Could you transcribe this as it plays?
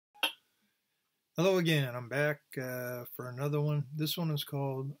Hello again. I'm back for another one. This one is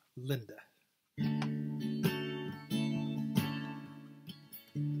called Linda.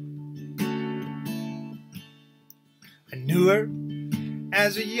 I knew her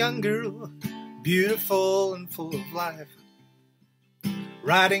as a young girl, beautiful and full of life,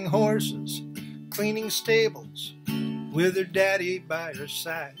 riding horses, cleaning stables, with her daddy by her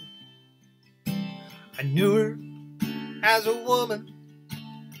side. I knew her as a woman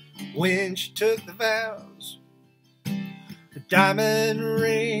when she took the vows, a diamond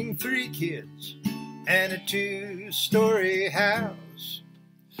ring, 3 kids, and a 2-story house.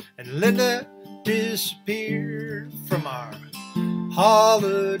 And Linda disappeared from our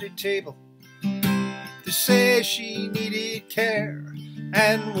holiday table. They say she needed care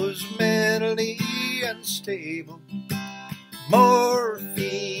and was mentally unstable.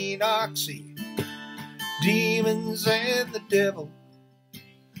 Morphine, oxy, demons, and the devil.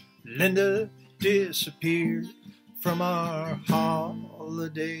 Linda disappeared from our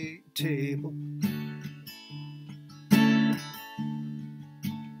holiday table.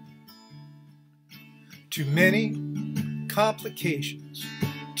 Too many complications,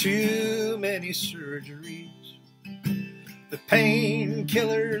 too many surgeries. The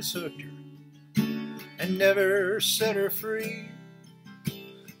painkillers hooked her and never set her free.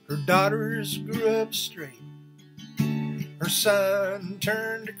 Her daughters grew up straight, her son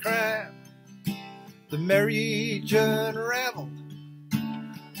turned to crime. The marriage unraveled,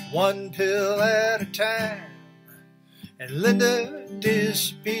 one pill at a time. And Linda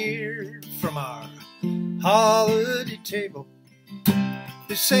disappeared from our holiday table.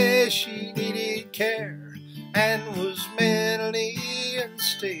 They say she needed care and was mentally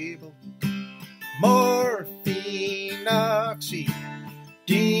unstable. Morphine, oxy,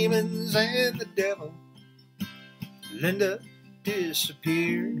 demons, and the devil. Linda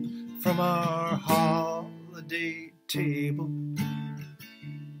disappeared from our holiday table.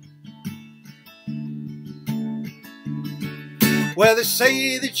 Well, they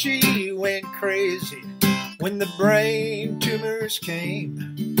say that she went crazy when the brain tumors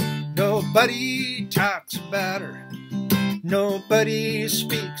came. Nobody talks about her, nobody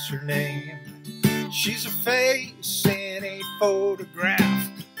speaks her name. She's a face in a photograph,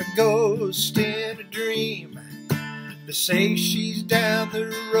 a ghost in a dream. They say she's down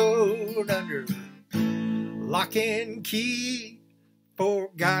the road under lock and key,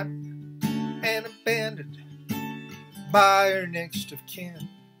 forgotten and abandoned by her next of kin.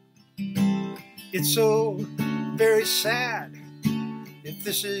 It's so very sad if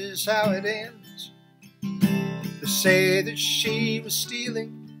this is how it ends. They say that she was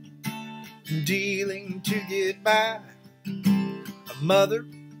stealing and dealing to get by. A mother,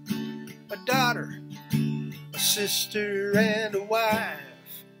 a daughter, a sister, and a wife.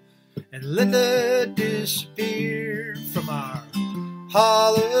 And Linda disappeared from our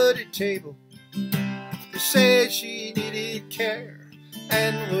holiday table. They say she needed care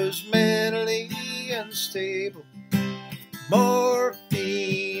and was mentally unstable.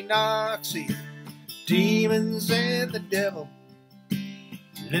 Morphine, oxy, demons, and the devil.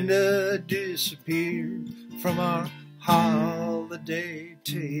 Linda disappeared from our holiday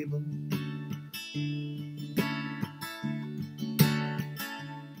table.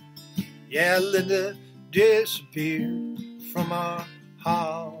 Yeah, Linda disappeared from our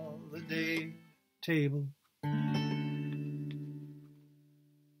holiday table.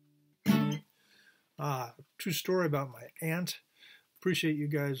 True story about my aunt. Appreciate you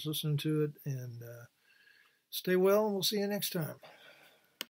guys listening to it, and stay well, and we'll see you next time.